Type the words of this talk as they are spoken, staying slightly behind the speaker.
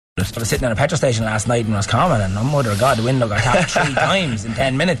I was sitting at a petrol station last night in Roscommon, and oh mother of God, the window got tapped 3 times in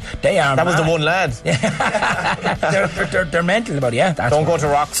 10 minutes. They are That was the one lad. they're mental about it, yeah. Don't go to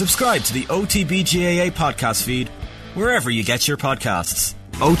Rock. Subscribe to the OTBGAA podcast feed wherever you get your podcasts.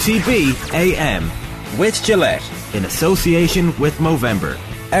 OTB AM with Gillette in association with Movember.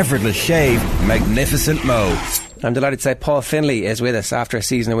 Effortless shave, magnificent mo. I'm delighted to say Paul Finlay is with us after a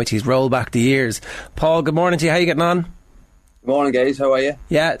season in which he's rolled back the years. Paul, good morning to you. How are you getting on? Good morning, guys. How are you?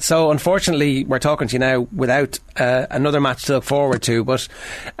 Yeah, so unfortunately we're talking to you now without another match to look forward to, but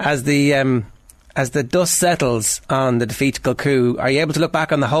as the dust settles on the defeat to Kilcoo, are you able to look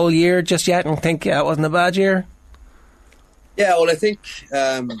back on the whole year just yet and think it wasn't a bad year? Yeah, well, I think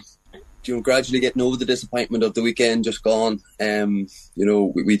gradually getting over the disappointment of the weekend just gone.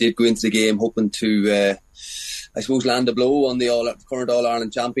 We did go into the game hoping to I suppose land a blow on the current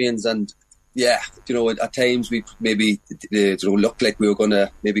All-Ireland champions, and at times we maybe looked like we were going to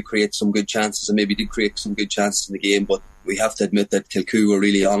maybe create some good chances, and maybe did create some good chances in the game, but we have to admit that Kilcoo were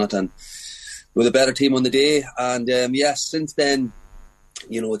really on it and were the better team on the day. And since then,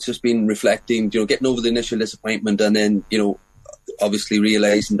 it's just been reflecting, getting over the initial disappointment, and then obviously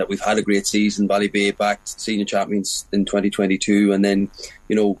realising that we've had a great season. Ballybay back senior champions in 2022, and then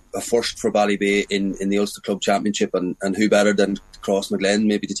a first for Ballybay in the Ulster Club Championship, and who better than Crossmaglen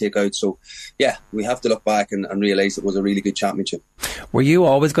maybe to take out. So yeah, we have to look back and realise it was a really good championship. Were you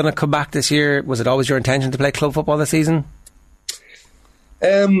always going to come back this year? Was it always your intention to play club football this season?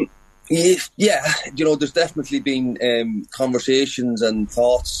 Yeah, there's definitely been conversations and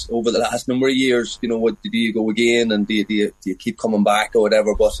thoughts over the last number of years. Do you go again, and do you keep coming back or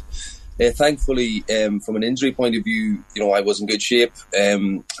whatever? But thankfully, from an injury point of view, I was in good shape.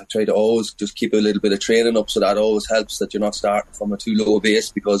 I try to always just keep a little bit of training up, so that always helps that you're not starting from a too low a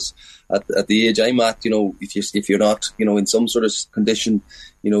base. Because at the age I'm at, if you're not, in some sort of condition,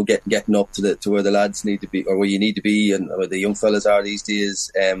 getting up to where the lads need to be, or where you need to be, and where the young fellas are these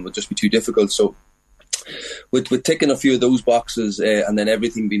days, would just be too difficult. So with ticking a few of those boxes, and then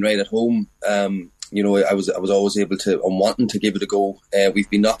everything being right at home, I was always able to, and wanting to give it a go. We've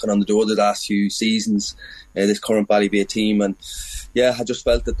been knocking on the door the last few seasons, this current Ballybay team, and yeah, I just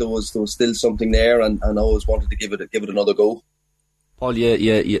felt that there was still something there, and I always wanted to give it another go. Paul,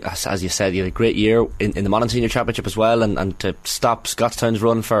 you, as you said, you had a great year in the Monaghan Senior Championship as well, and to stop Scottstown's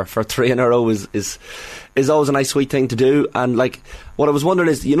run for 3 in a row is always a nice sweet thing to do. And like, what I was wondering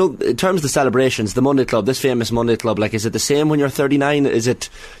is, in terms of the celebrations, the Monday Club, this famous Monday Club, like, is it the same when you're 39? Do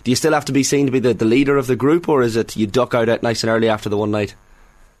you still have to be seen to be the leader of the group, or is it you duck out nice and early after the one night?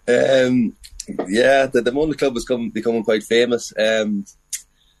 Yeah, the Monday Club was becoming quite famous.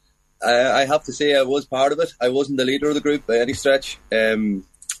 I have to say I was part of it. I wasn't the leader of the group by any stretch.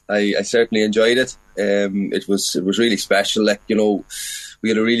 I certainly enjoyed it. It was really special. We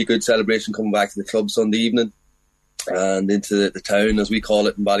had a really good celebration coming back to the club Sunday evening and into the town, as we call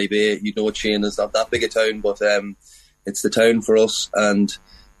it in Ballybay. Shane, is not that big a town, but it's the town for us. And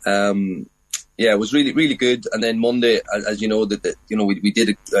it was really, really good. And then Monday, as you know, we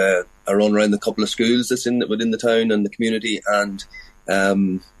did a run around a couple of schools that's within the town and the community, and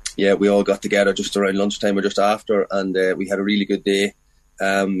we all got together just around lunchtime or just after, and we had a really good day.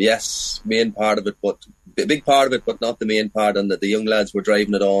 Yes, main part of it, but a big part of it, but not the main part, and that the young lads were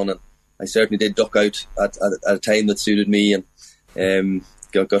driving it on, and I certainly did duck out at a time that suited me, and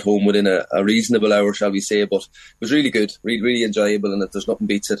got home within a reasonable hour, shall we say. But it was really good, really, really enjoyable, and there's nothing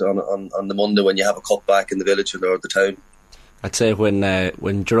beats it on the Monday when you have a cup back in the village or the town. I'd say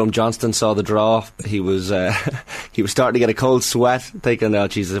when Jerome Johnston saw the draw, he was starting to get a cold sweat, thinking, "Oh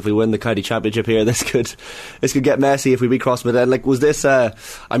Jesus, if we win the county championship here, this could get messy if we beat Crossmaglen." Like, was this?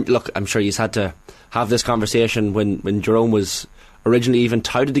 I'm sure you've had to have this conversation when Jerome was originally even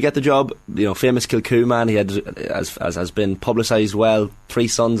touted to get the job. Famous Kilcoo man. He had, as has been publicised well, 3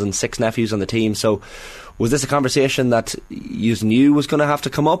 sons and 6 nephews on the team. So, was this a conversation that you knew was going to have to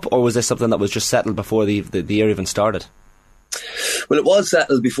come up, or was this something that was just settled before the year even started? Well, it was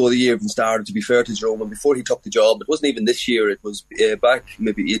settled before the year even started, to be fair to Jerome, and before he took the job. It wasn't even this year, it was back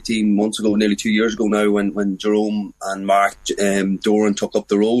maybe 18 months ago, nearly 2 years ago now, when Jerome and Mark Doran took up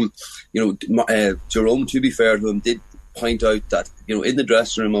the role. Jerome, to be fair to him, did point out that, in the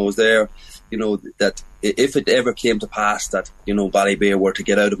dressing room I was there, that if it ever came to pass that, Ballybay were to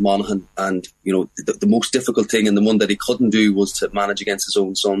get out of Monaghan, and, the most difficult thing and the one that he couldn't do was to manage against his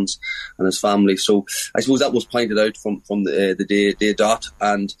own sons and his family. So I suppose that was pointed out from the day dot.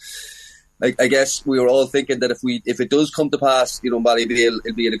 And I guess we were all thinking that if it does come to pass, Ballybay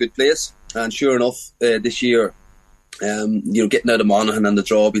will be in a good place. And sure enough, this year, getting out of Monaghan and the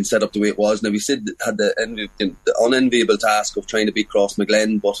draw being set up the way it was. Now, we had the unenviable task of trying to beat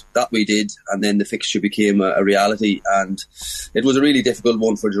Crossmaglen, but that we did, and then the fixture became a reality, and it was a really difficult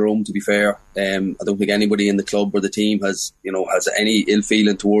one for Jerome, to be fair. I don't think anybody in the club or the team has any ill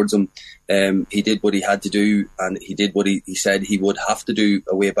feeling towards him. He did what he had to do, and he did what he said he would have to do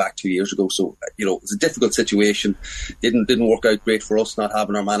way back 2 years ago. So, it was a difficult situation. Didn't work out great for us not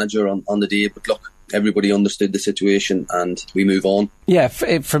having our manager on the day, but look, everybody understood the situation and we move on. Yeah,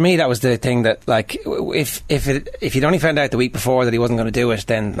 for me that was the thing that, like, if he'd only found out the week before that he wasn't going to do it,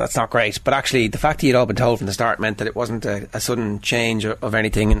 then that's not great. But actually the fact that he'd all been told from the start meant that it wasn't a sudden change of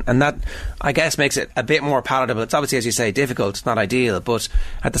anything, and that, I guess, makes it a bit more palatable. It's obviously, as you say, difficult, it's not ideal, but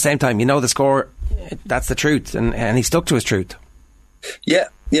at the same time, the score, that's the truth, and he stuck to his truth. Yeah,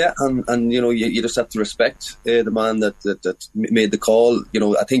 and you just have to respect the man that made the call.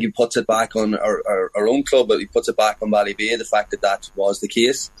 I think he puts it back on our own club, but he puts it back on Ballybay, the fact that was the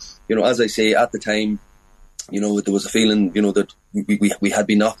case. As I say, at the time, there was a feeling, that we had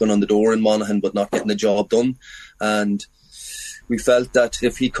been knocking on the door in Monaghan but not getting the job done, and we felt that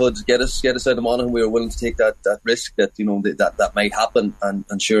if he could get us out of Monaghan, we were willing to take that risk that might happen,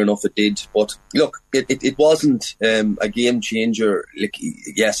 and sure enough it did. But look, it wasn't a game changer. Like,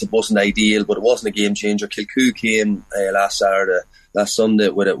 yes, it wasn't ideal, but it wasn't a game changer. Kilcoo came last Sunday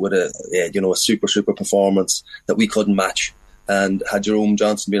with a super performance that we couldn't match. And had Jerome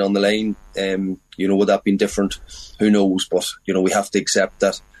Johnson been on the line, would that have been different? Who knows? But we have to accept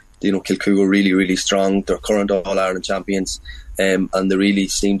that Kilcoo are really, really strong. They're current All-Ireland champions, and they really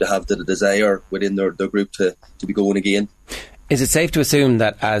seem to have the desire within their group to be going again. Is it safe to assume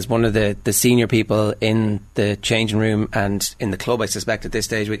that, as one of the senior people in the changing room and in the club, I suspect at this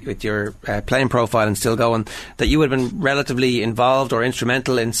stage with your playing profile and still going, that you would have been relatively involved or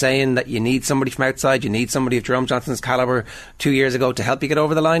instrumental in saying that you need somebody from outside, you need somebody of Jerome Johnson's calibre 2 years ago to help you get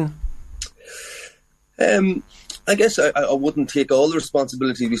over the line? I guess I wouldn't take all the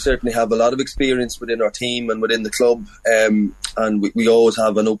responsibility. We certainly have a lot of experience within our team and within the club, and we always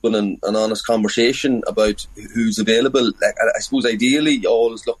have an open and honest conversation about who's available. Like, I suppose ideally you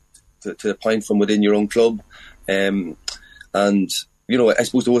always look to a point from within your own club, and I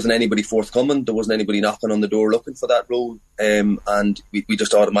suppose there wasn't anybody forthcoming, there wasn't anybody knocking on the door looking for that role, and we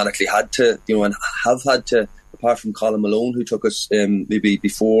just automatically had to, and have had to, apart from Colin Malone, who took us maybe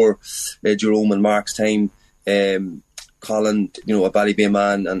before Jerome and Mark's time. Colin, a Ballybay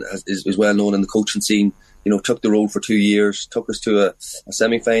man, and is well known in the coaching scene, took the role for 2 years, took us to a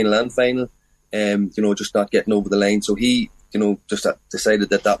semi-final and final, just not getting over the line. So he, just decided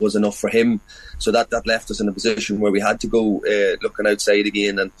that was enough for him. So that left us in a position where we had to go looking outside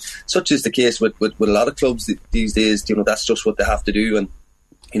again. And such is the case with a lot of clubs these days. That's just what they have to do. And,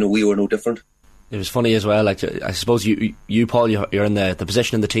 we were no different. It was funny as well, like, I suppose you Paul, you're in the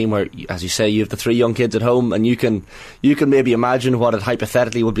position in the team where, as you say, you have the 3 young kids at home, and you can maybe imagine what it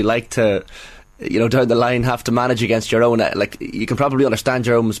hypothetically would be like to, down the line have to manage against your own. Like, you can probably understand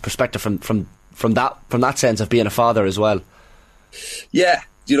Jerome's perspective from that sense of being a father as well. Yeah,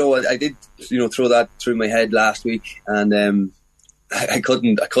 I did throw that through my head last week, and I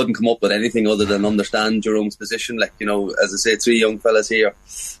couldn't come up with anything other than understand Jerome's position. Like, as I say, 3 young fellas here.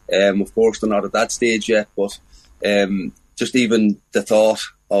 Of course, they're not at that stage yet, but just even the thought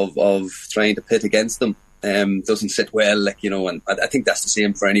of trying to pit against them doesn't sit well. Like, and I think that's the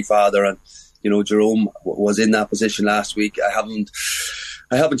same for any father. And Jerome was in that position last week. I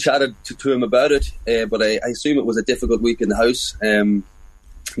haven't chatted to him about it, but I assume it was a difficult week in the house. The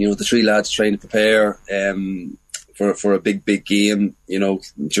 3 lads trying to prepare for a big game.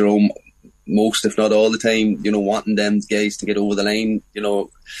 Jerome, most if not all the time, wanting them guys to get over the line,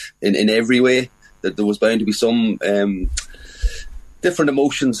 in every way. That there was bound to be some different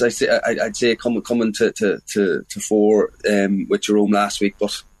emotions, I'd say coming to fore with Jerome last week.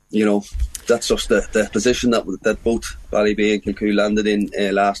 But that's just the position that both Ballybay and Kilcoo landed in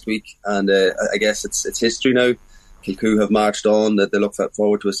last week, and I guess it's history now. Kilcoo have marched on, that they look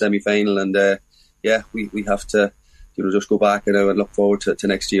forward to a semi-final, and we have to just go back and look forward to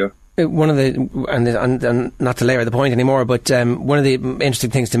next year. One of the, and not to labour the point anymore, but one of the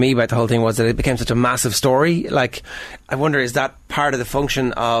interesting things to me about the whole thing was that it became such a massive story. Like, I wonder, is that part of the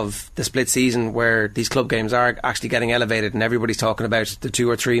function of the split season, where these club games are actually getting elevated and everybody's talking about the 2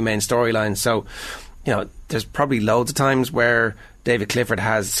 or 3 main storylines? So, there's probably loads of times where David Clifford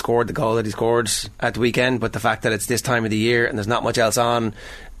has scored the goal that he scored at the weekend, but the fact that it's this time of the year and there's not much else on,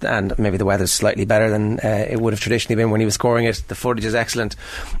 and maybe the weather's slightly better than it would have traditionally been when he was scoring it, the footage is excellent,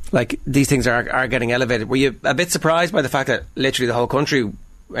 like, these things are getting elevated. Were you a bit surprised by the fact that literally the whole country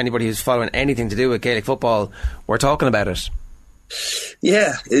anybody who's following anything to do with Gaelic football were talking about it.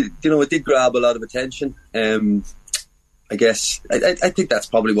 Yeah, it did grab a lot of attention. I guess I think that's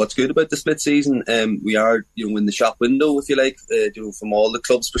probably what's good about the split season. We are, in the shop window, if you like, from all the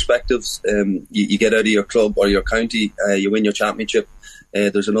clubs' perspectives. You get out of your club or your county, you win your championship.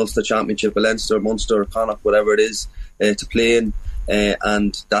 There's an Ulster Championship, a Leinster, Munster, Connacht, whatever it is, to play in,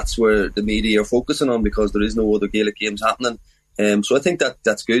 and that's where the media are focusing on because there is no other Gaelic games happening. So I think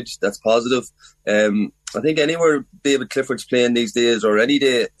that's good, that's positive. I think anywhere David Clifford's playing these days, or any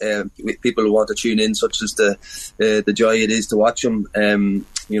day, people who want to tune in, such as the joy it is to watch him. Some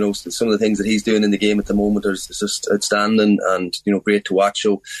of the things that he's doing in the game at the moment is just outstanding and great to watch.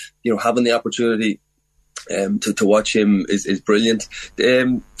 So having the opportunity to watch him is brilliant.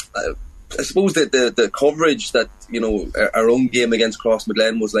 I suppose that the coverage that our own game against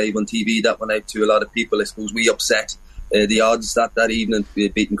Crossmaglen was live on TV, that went out to a lot of people. I suppose we upset the odds that evening,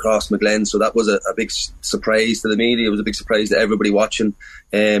 beating Crossmaglen, so that was a big surprise to the media. It was a big surprise to everybody watching,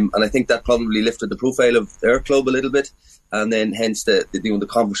 and I think that probably lifted the profile of their club a little bit, and then hence the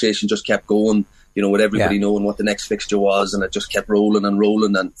conversation just kept going, with everybody knowing what the next fixture was, and it just kept rolling,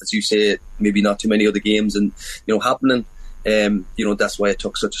 and as you say, maybe not too many other games and happening. That's why it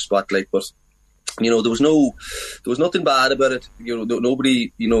took such a spotlight. But there was nothing bad about it.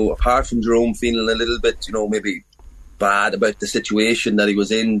 Nobody, apart from Jerome feeling a little bit, maybe bad about the situation that he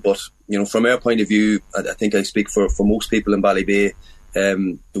was in. But from our point of view, I think I speak for most people in Ballybay.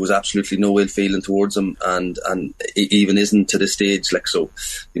 There was absolutely no ill feeling towards him, and it even isn't to this stage. So,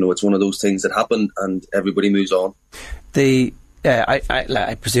 it's one of those things that happened, and everybody moves on.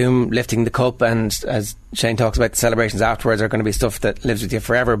 I presume lifting the cup, and as Shane talks about, the celebrations afterwards are going to be stuff that lives with you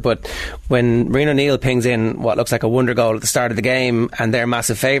forever. But when Rian O'Neill pings in what looks like a wonder goal at the start of the game, and they're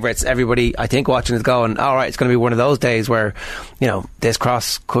massive favourites, everybody I think watching is going, all right, it's going to be one of those days where this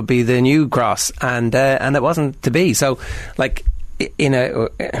cross could be the new cross, and it wasn't to be. So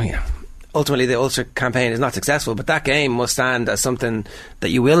ultimately the Ulster campaign is not successful, but that game must stand as something that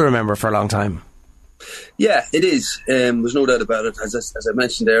you will remember for a long time. Yeah, it is. There's no doubt about it. As I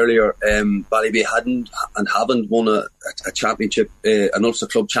mentioned earlier, Ballybay haven't won a championship, an Ulster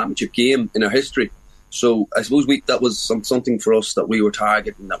Club championship game in our history. So I suppose that was something for us that we were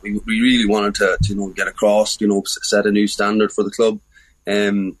targeting, that we really wanted to get across, set a new standard for the club.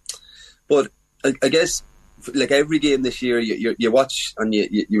 But I guess, like every game this year, you watch and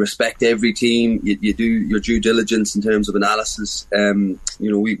you respect every team. You do your due diligence in terms of analysis.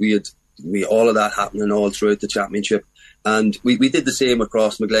 We all of that happening all throughout the championship, and we did the same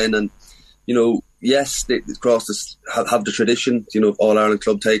across Crossmaglen. And yes, the Crosses have the tradition, of All Ireland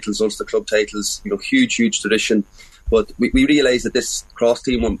club titles, Ulster club titles, huge tradition. But we realised that this Cross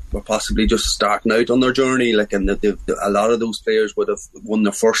team were possibly just starting out on their journey, and a lot of those players would have won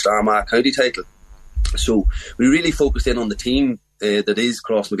their first Armagh county title. So we really focused in on the team that is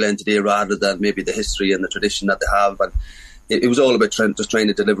Crossmaglen today, rather than maybe the history and the tradition that they have. And it was all about trying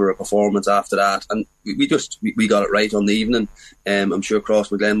to deliver a performance after that, and we got it right on the evening. I'm sure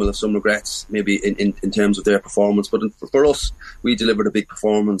Crossmaglen will have some regrets maybe in terms of their performance, but for us, we delivered a big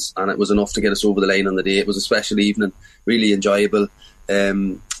performance, and it was enough to get us over the line on the day. It was a special evening, really enjoyable,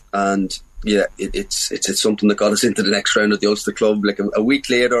 and yeah, it's something that got us into the next round of the Ulster Club. A week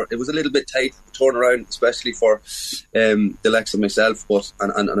later, it was a little bit tight turnaround, especially for the likes of myself,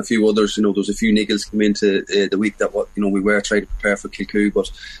 and a few others. There was a few niggles come into the week that we were trying to prepare for Kilcoo,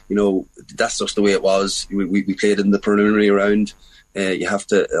 but that's just the way it was. We played in the preliminary round. You have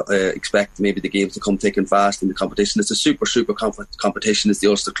to expect maybe the games to come thick and fast in the competition. It's a super competition. It's the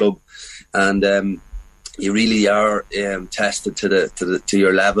Ulster Club, and you really are tested to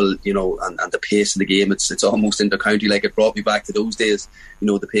your level, and the pace of the game. It's almost inter-county. It brought me back to those days,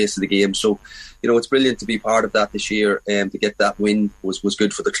 the pace of the game. So, it's brilliant to be part of that this year. To get that win was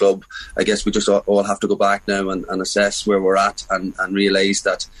good for the club. I guess we just all have to go back now and assess where we're at, and realise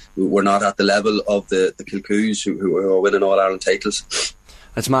that we're not at the level of the Kilcoos who are winning All Ireland titles.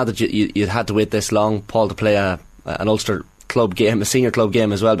 It's mad that you had to wait this long, Paul, to play an Ulster club game, a senior club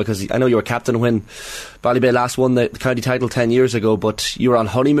game as well, because I know you were captain when Ballybay last won the county title 10 years ago, but you were on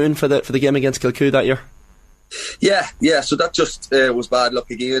honeymoon for the game against Kilcoo that year. Yeah, so that just was bad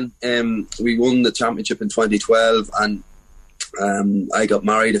luck again. We won the championship in 2012, and I got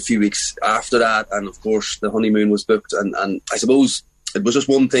married a few weeks after that, and of course the honeymoon was booked, and I suppose it was just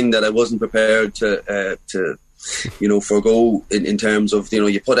one thing that I wasn't prepared to forgo in terms of,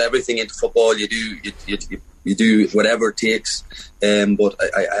 you put everything into football, you do whatever it takes, but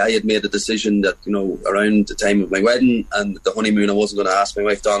I had made a decision that around the time of my wedding and the honeymoon, I wasn't going to ask my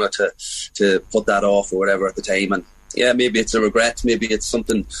wife Donna to put that off or whatever at the time, and maybe it's a regret. Maybe it's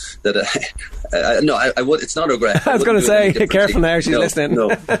something that I would. It's not a regret. I was going to say, careful now, she's listening. No,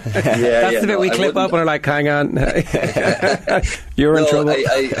 that's the bit we clip up and we're like, hang on, you're in trouble.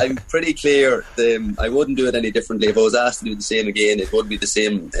 I'm pretty clear. I wouldn't do it any differently. If I was asked to do the same again, it would be the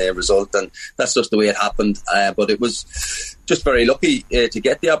same result, and that's just the way it happened. But it was just very lucky to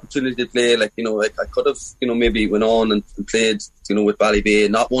get the opportunity to play. Like, I could have, maybe went on and played, with Ballybay,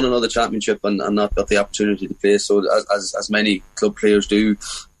 not won another championship and not got the opportunity to play. So as many club players do,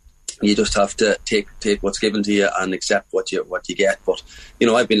 you just have to take what's given to you and accept what you get. But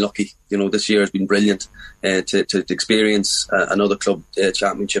I've been lucky. This year has been brilliant to experience another club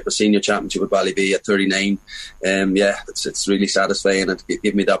championship, a senior championship with Ballybay at 39. It's really satisfying, and it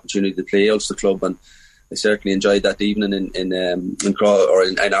gave me the opportunity to play Ulster club, and I certainly enjoyed that evening in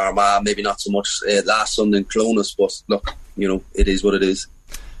Armagh. Maybe not so much last Sunday in Clonus, but look, it is what it is.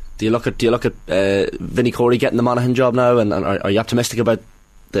 Do you look at Vinnie Corey getting the Monaghan job now, and are you optimistic about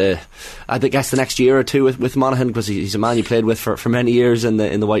the next year or two with Monaghan, because he's a man you played with for many years in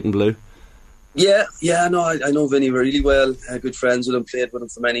the white and blue? Yeah, no, I know Vinnie really well. Good friends with him, played with him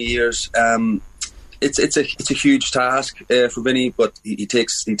for many years. It's a huge task for Vinnie, but he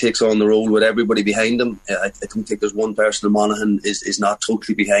takes on the role with everybody behind him. I don't think there's one person in Monaghan is not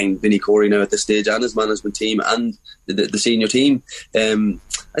totally behind Vinnie Corey now at this stage, and his management team and the senior team.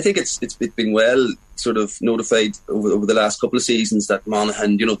 I think it's been well sort of notified over the last couple of seasons that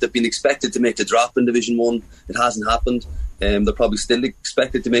Monaghan, they've been expected to make the drop in Division 1. It hasn't happened. They're probably still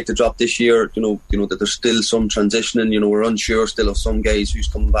expected to make the drop this year. That there's still some transitioning. We're unsure still of some guys who's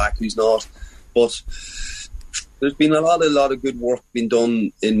coming back, who's not. But there's been a lot of good work being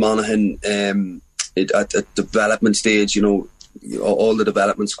done in Monaghan at development stage. All the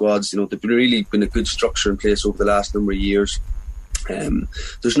development squads. They've really been a good structure in place over the last number of years.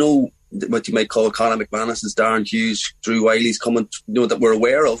 There's no what you might call Conor McManus's, Darren Hughes, Drew Wiley's coming. That we're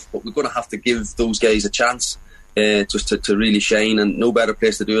aware of, but we're going to have to give those guys a chance just to really shine. And no better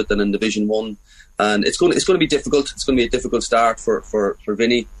place to do it than in Division 1. And it's going to be difficult. It's going to be a difficult start for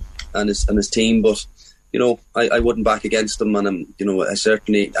Vinnie and his team, but I wouldn't back against them, and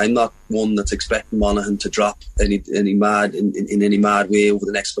I'm not one that's expecting Monaghan to drop any mad in any mad way over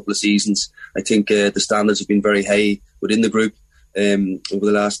the next couple of seasons. I think the standards have been very high within the group over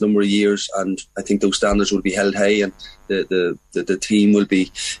the last number of years, and I think those standards will be held high, and the team will be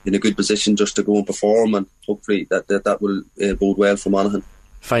in a good position just to go and perform, and hopefully that will bode well for Monaghan.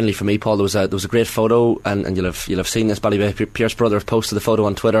 Finally, for me, Paul, there was a great photo, and you'll have seen this. Ballybay Pierce brother have posted the photo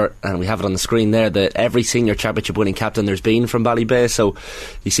on Twitter, and we have it on the screen there. That every senior championship winning captain there's been from Ballybay. So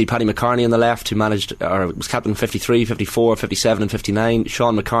you see Paddy McCartney on the left, who was captain 53, 54, 57 and 59.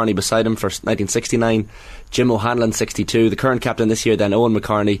 Sean McCartney beside him for 1969. Jim O'Hanlon 62. The current captain this year then, Owen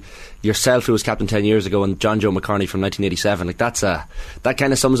McCartney. Yourself, who was captain 10 years ago, and John Joe McCartney from 1987. That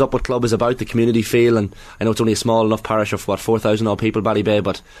kind of sums up what club is about, the community feel. And I know it's only a small enough parish of 4,000 odd people, Ballybay,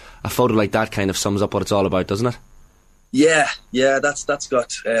 but a photo like that kind of sums up what it's all about, doesn't it? Yeah, that's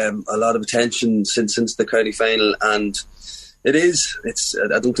got a lot of attention since the county final, and it is.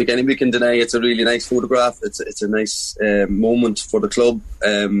 I don't think anybody can deny it's a really nice photograph. It's a nice moment for the club,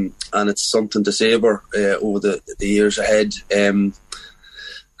 and it's something to savour over the years ahead.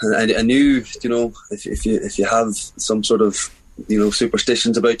 I knew, if you have some sort of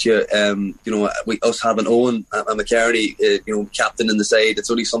superstitions about you, us having Owen and McCartney, captain in the side, it's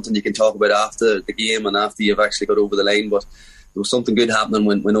only something you can talk about after the game and after you've actually got over the line. But there was something good happening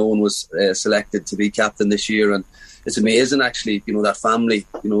when Owen was selected to be captain this year, and it's amazing actually. That family,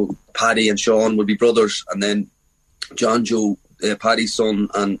 Paddy and Sean will be brothers, and then John Joe, Paddy's son,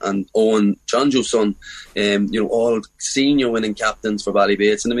 and Owen, John Joe's son, all senior winning captains for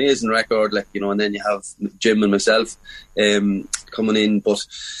Ballybay. It's an amazing record, and then you have Jim and myself coming in. But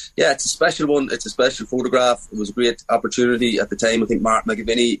yeah, it's a special one. It's a special photograph. It was a great opportunity at the time. I think Mark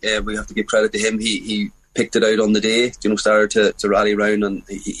McAviney, we have to give credit to him. He picked it out on the day, started to rally around, and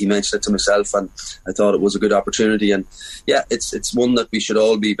he mentioned it to myself, and I thought it was a good opportunity. And yeah, it's one that we should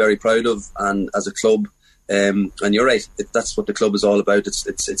all be very proud of, and as a club. And you're right, that's what the club is all about.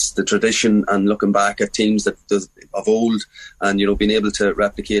 It's the tradition, and looking back at teams of old, and being able to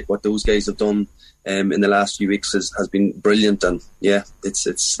replicate what those guys have done in the last few weeks has been brilliant. And yeah,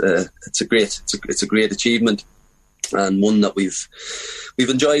 it's a great achievement, and one that we've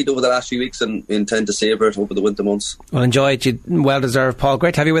enjoyed over the last few weeks, and we intend to savour it over the winter months. Well, enjoy it. You well deserved, Paul.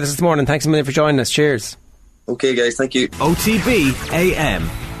 Great to have you with us this morning. Thanks a million for joining us. Cheers. Okay, guys. Thank you. OTB AM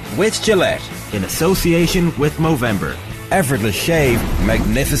with Gillette, in association with Movember. Effortless shave,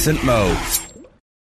 magnificent mo.